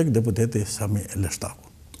kaloi tek deputeti Sami Leshtaku.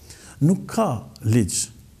 Nuk ka ligj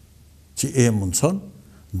që e mundson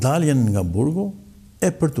daljen nga burgu e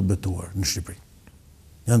për të betuar në Shqipëri.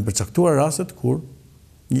 Janë përcaktuar rastet kur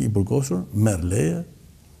një i burgosur merr leje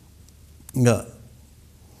nga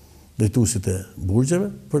drejtuesit e burgjeve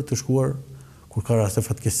për të shkuar kur ka raste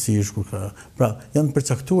fatkeqësish, pra janë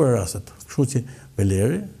përcaktuar rastet. Kështu që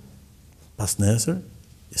Beleri pas nesër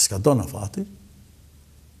i skadon afati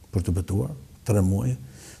për të betuar 3 muaj,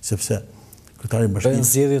 sepse kryetari i bashkisë. Bëhen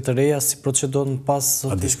zgjedhje të reja si procedon pas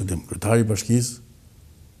Pa diskutim. Kryetari i bashkisë,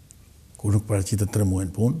 kur nuk paraqitet 3 muaj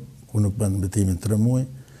në punë, kur nuk bën betimin 3 muaj,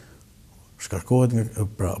 shkarkohet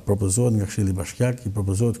propozohet nga Këshilli Bashkiak, i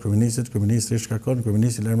propozohet kryeministit, kryeministri shkarkon,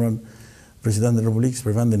 kryeministri lërmëron presidentin e Republikës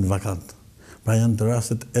për vendin vakant. Pra janë të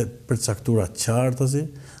rastet e përcaktuara qartësi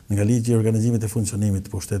nga ligji i organizimit e funksionimit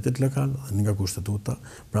të pushtetit lokal dhe nga kushtetuta.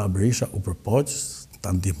 Pra Berisha u përpoq ta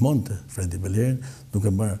ndihmonte Fredi Belerin duke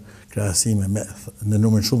bërë krahasime në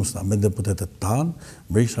numrin shumësta me deputetët tanë.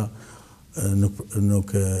 Berisha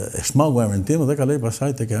nuk e shmagu emrin tim dhe kaloi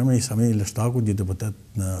pasaj tek emri i Sami Leshtakut, një deputet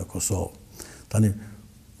në Kosovë. Tani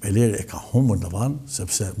Beleri e ka humbur në vanë,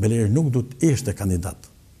 sepse Beleri nuk do të ishte kandidat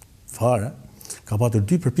fare, ka patur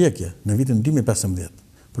 2 përpjekje në vitin 2015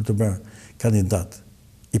 për të bërë kandidat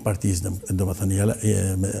i partisë,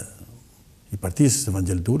 i partisë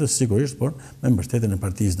Evangel Durrës, sigurisht, por me mbështetjen e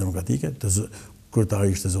Partisë Demokratike,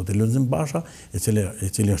 kryetari ishte zoti Lulzim Basha, i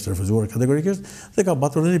cili është refuzuar kategorikisht dhe ka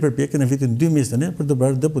patur një përpjekje në vitin 2021 për të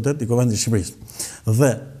bërë deputet i Kuvendit të Shqipërisë.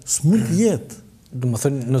 Dhe s'mund jetë. Do të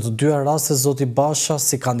thënë, në të dyja raste zoti Basha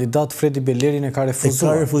si kandidat Fredi Belerin e ka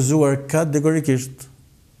refuzuar. E ka refuzuar kategorikisht.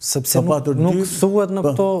 Sepse nuk thuhet në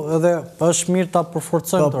këto edhe është mirë ta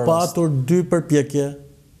përforcojmë të rast. Ka patur 2 përpjekje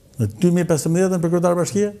në 2015 për kryetar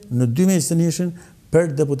bashkie, në 2021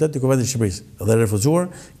 për deputet i Kuvendit të Shqipërisë dhe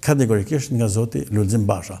refuzuar kategorikisht nga zoti Lulzim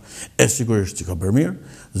Basha. E sigurisht që ka bërë mirë,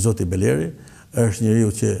 zoti Beleri është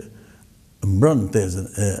njeriu që mbron tezën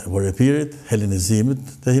e vorepirit, helenizimit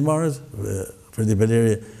të himarës. Fredi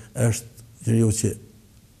Beleri është njeriu që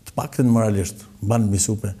të paktën moralisht ban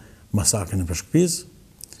mbisupe masakrën e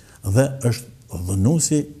Peshkëpisë dhe është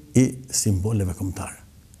dhënuesi i simboleve kombëtare.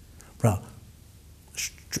 Pra,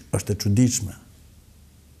 është e çuditshme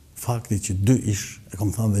fakti që 2 ish, e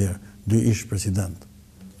kom thënë dhe herë, 2 ish president,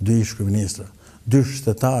 2 ish kryeministra, 2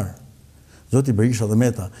 shtetar, zoti Berisha dhe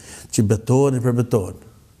Meta, që betohen e përbetohen,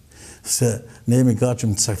 se ne jemi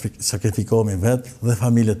gatshëm të sakrifikohemi vetë dhe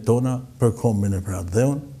familjet tona për kombin e për atë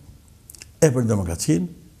dheun, e për demokracinë,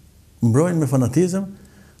 mbrojnë me fanatizëm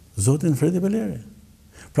zotin Fredi Beleri.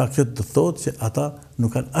 Pra kjo të thotë që ata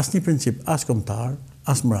nuk kanë asnjë princip, as kombëtar,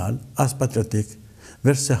 as moral, as patriotik,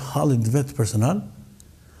 veç se hallin vetë personal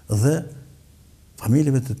dhe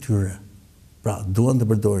familjeve të tyre. Pra, duan të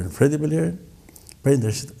përdorin Fredi Belerin për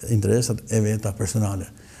interesat e veta personale.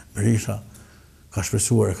 Berisha ka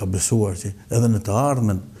shpresuar e ka besuar që edhe në të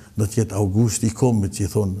ardhmen do të jetë Augusti i kombit, që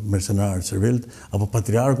i thonë mercenarët servilt, apo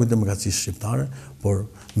patriarku i demokracisë shqiptare, por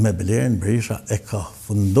me Belerin Berisha e ka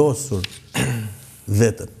fundosur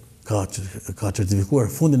vetën, ka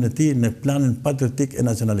certifikuar fundin e tij në planin patriotik e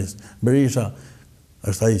nacionalist. Berisha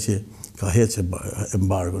është ai që ka heqë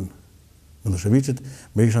embargun Miloševićit,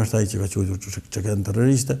 Berisha është ai që ka quajtur çeken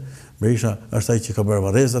terroriste, Berisha është ai që ka bërë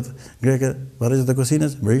varrezat greke, varrezat e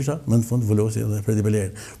Kosinës, Berisha më në fund vulosi edhe Fredi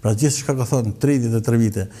Belerin. Pra gjithçka ka thënë 33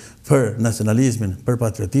 vite për nacionalizmin, për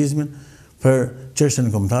patriotizmin, për çështjen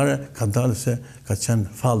kombëtare, ka dalë se ka qenë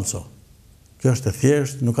falso. Kjo është e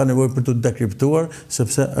thjeshtë, nuk ka nevojë për të dekriptuar,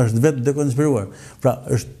 sepse është vetë dekonspiruar. Pra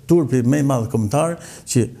është turpi më i madh kombëtar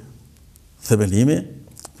që themelimi,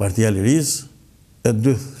 Partia e Lirisë, e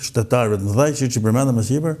 2 shtetarëve të mëdhaj që përmendëm më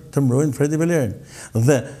sipër, të mbrojnë Fredi Belerin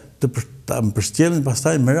dhe të përshqelin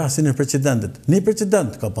pastaj me rastin e precedentit. Një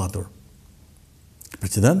precedent ka patur.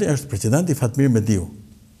 Precedenti është precedenti Fatmir Mediu.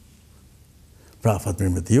 Pra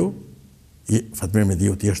Fatmir Mediu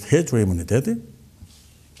t'i është hequr imuniteti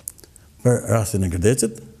për rastin e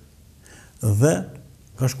Gërdeqit dhe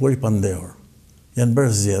ka shkuar i pandehur. Janë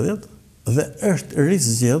bërë zgjedhjet dhe është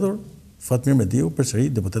rizgjedhur Fatmir Mediu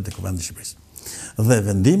përsëri deputet e Kuvendit të Shqipërisë. Dhe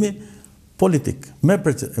vendimi politik,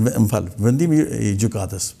 vendimi i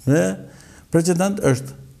gjykatës me precedent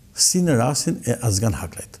është si në rastin e Azgan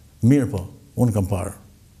Haklajt. Mirë po, unë kam parë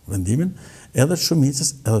vendimin edhe të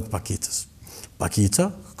shumicës edhe të pakicës.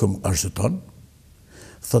 Pakica, këm arsyeton,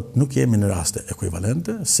 thot nuk jemi në raste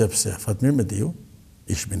ekuivalente, sepse Fatmir Mediu,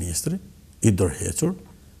 ish ministri, i dorëhequr,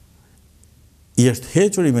 i është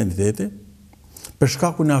hequr imuniteti për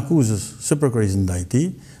shkakun e akuzës së prokurisë ndaj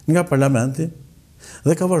tij nga parlamenti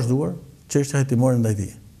dhe ka vazhduar çështja hetimore ndaj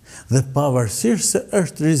tij. Dhe pavarësisht se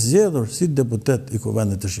është rizgjedhur si deputet i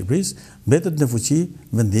Kuvendit të Shqipërisë, mbetet në fuqi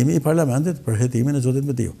vendimi i parlamentit për hetimin e zotit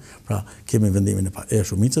Mediu. Pra, kemi vendimin e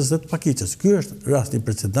shumicës dhe të pakicës. Ky është rasti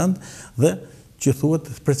precedent dhe që thuhet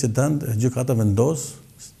precedent gjykata vendos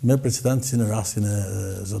me precedent si në rastin e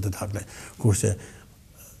zotit Haklaj. Kurse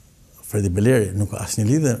Fredi Beleri nuk ka asnjë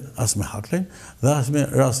lidhje as me Haklajn dhe as me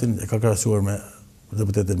rastin e ka krahasuar me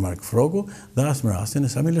deputetin Mark Frogu dhe as me rastin e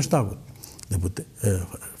Sami Leshtakut.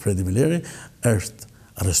 Fredi Beleri është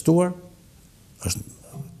arrestuar, është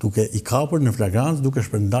duke i kapur në flagrancë, duke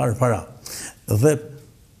shpërndarë para. Dhe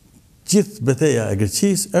gjithë betejë e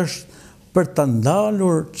Greqisë është për ta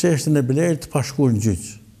ndalur çështjen e Belerit të pashkuar në gjyq.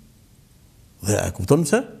 Dhe e kupton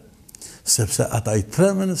pse? Sepse ata i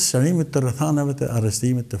tremen sqarimit të rrethanave të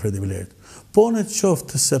arrestimit të Fredi Belerit. Po në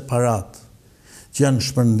qoftë separat që janë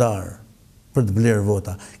shpërndar për të blerë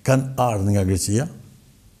vota, kanë ardhur nga Greqia,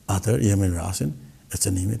 atëherë jemi në rastin e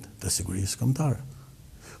cënimit të sigurisë kombëtare.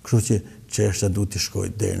 Kështu që çështja duhet të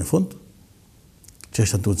shkojë deri në fund,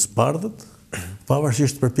 çështja duhet zbardhët,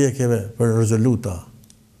 pavarësisht përpjekjeve për rezoluta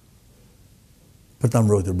për ta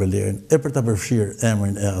mbrojtur Belerin e për ta përfshirë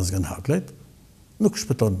emrin e Azgan Haklajt, nuk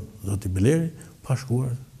shpëton zoti Beleri pa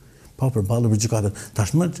shkuar, pa përballur me gjykatën.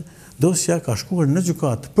 Tashmë dosja ka shkuar në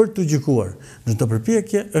gjykatë për të gjykuar. Në të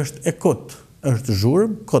përpjekje është e kot, është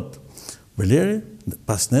zhurmë kot. Beleri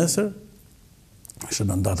pas nesër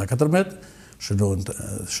shënon data 14, shënon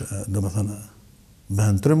domethënë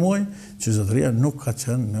Bëhen 3 muaj që zotëria nuk ka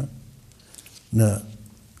qenë në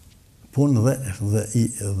punë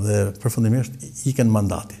dhe përfundimisht iken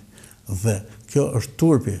mandati. Dhe kjo është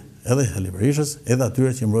turpi edhe i Berishës, edhe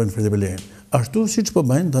atyre që mbrojnë Flet. Ashtu si që po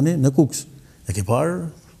bëjnë tani në Kuks. E ke parë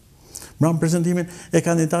mram prezentimin e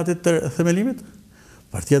kandidatit të themelimit?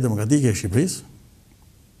 Partia Demokratike e Shqipërisë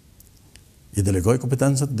i delegoi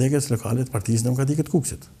kompetencat degës lokale të Partisë Demokratike të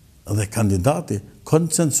Kuksit. Dhe kandidati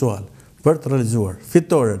konsensual për të realizuar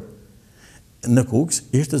fitoren në Kuks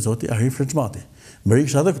ishte zoti Arif Rexhmati.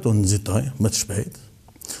 Berisha edhe këtu nxitoi më të shpejt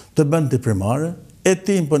të bënte primare e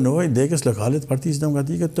ti imponoi degës lokale të Partisë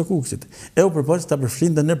Demokratike të Kuksit. E u përpoqë të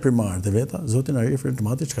përfshinte në primarët e veta zotin Arif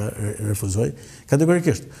Rexhmati, që refuzoi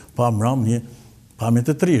kategorikisht. Pa mram një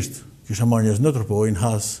pamje të trisht. Kisha marrë njerëz në Tërpojnë,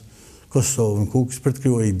 Has, Kosovën, Kuks, për të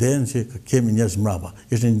krijuar idenë që kemi njerëz mbrapa.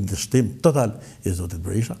 Ishte një dështim total i zotit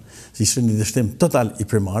Berisha, ishte një dështim total i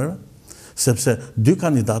primarëve, sepse 2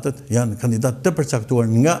 kandidatët janë kandidatë të përcaktuar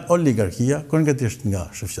nga oligarkia, konkretisht nga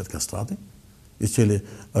Shefqet Kastrati, i cili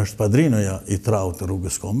është padrinoja i traut të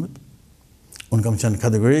rrugës Kombit. Unë kam qenë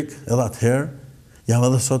kategorik edhe atëherë, jam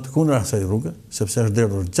edhe sot kundër asaj rrugë, sepse është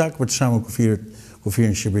derdhur gjak për të shembull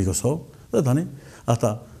kufirin Shqipëri-Kosovë, dhe tani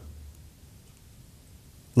ata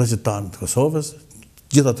lëgjëtarë të Kosovës,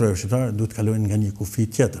 gjitha trojë shqiptare duhet të kalojnë nga një kufi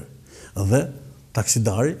tjetër. Dhe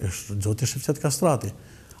taksidari është zoti Shefqet Kastrati.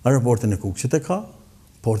 Aeroportin e Kuksit e ka,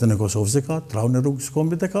 portin e Kosovës e ka, traun e rrugës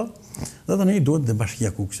Kombit e ka, dhe tani i duhet dhe bashkia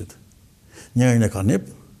Kuksit. Njërin e ka nip,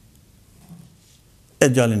 e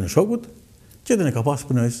gjallin e shokut, qetin e ka pas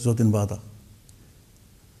punojës zotin Bata.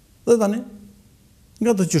 Dhe tani,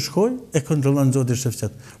 nga të që shkoj, e kontrolon zotin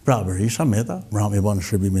Shefqet. Pra, Berisha, Meta, mram i banë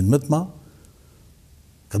shërbimin më të ma,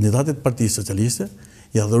 kandidatit Partisë Socialiste,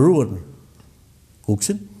 ja dhëruan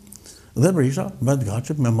Kuksin, dhe Berisha bëhet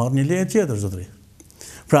gatshëm me marrë një leje tjetër, zotëri.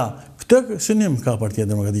 Pra, këtë synim ka Partia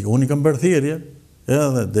Demokratike. Unë i kam bërë thirrje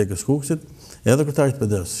edhe degës Kuksit, edhe kryetarit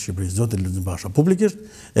PD-s Shqipërisë, zotin Lulzim Basha, publikisht,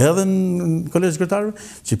 edhe në kolegj kryetarëve,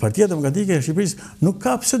 që Partia Demokratike e Shqipërisë nuk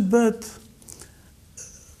ka pse të bëhet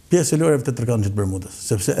pjesë e lojrave të tërkanit Bermudës,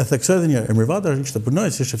 sepse e theksoi edhe një herë, Emrivata ishte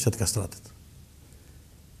punojës si Shefqet Kastratit.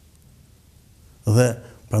 Dhe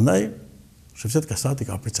prandaj Shefqet Kastrati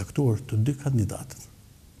ka përcaktuar të 2 kandidatët.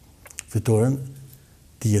 Fitoren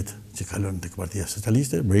të jetë që kalon tek Partia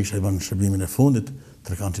Socialiste, Berisha i bën shërbimin e fundit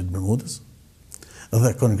tërkanit Bermudës,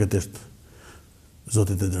 dhe konkretisht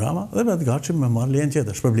zotit e drama, dhe me të gatshëm me marrë lejen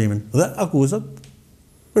tjetër, shpërblimin, dhe akuzat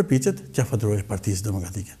përpiqet që faturojë Partisë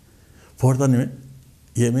Demokratike. Por tani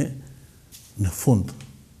jemi në fund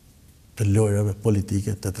të lojrave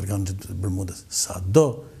politike të tërkanit Bermudës. Sa do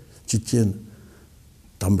që qenë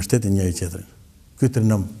ta mbështetin njëri tjetrin. Ky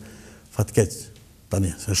trinom fatkeq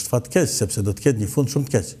tani, është fatkeq sepse do të ketë një fund shumë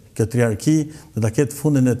të keq. Kjo triarki do ta ketë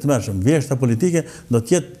fundin e tmerrshëm. Vjeshta politike do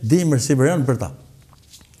të jetë dimër sipërjan për ta.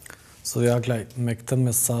 Zoti Haklaj, me këtë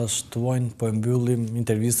mesazh tuaj po e mbyllim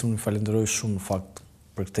intervistën. Ju falenderoj shumë në fakt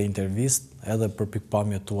për këtë intervistë, edhe për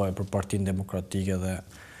pikpamjet tuaja për Partinë Demokratike dhe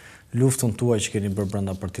luftën tuaj që keni bërë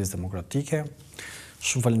brenda Partisë Demokratike.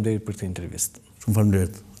 Shumë faleminderit për këtë intervistë. Shumë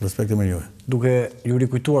faleminderit. Respekte me juve. Duke ju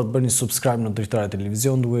rikujtuar të bëni subscribe në Dritare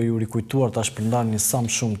Televizion, duke ju rikujtuar ta shpërndani sa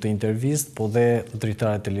më shumë të intervistë, po dhe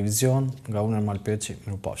Dritare Televizion, nga unë Ermal Peçi,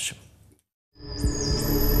 mirupafshim.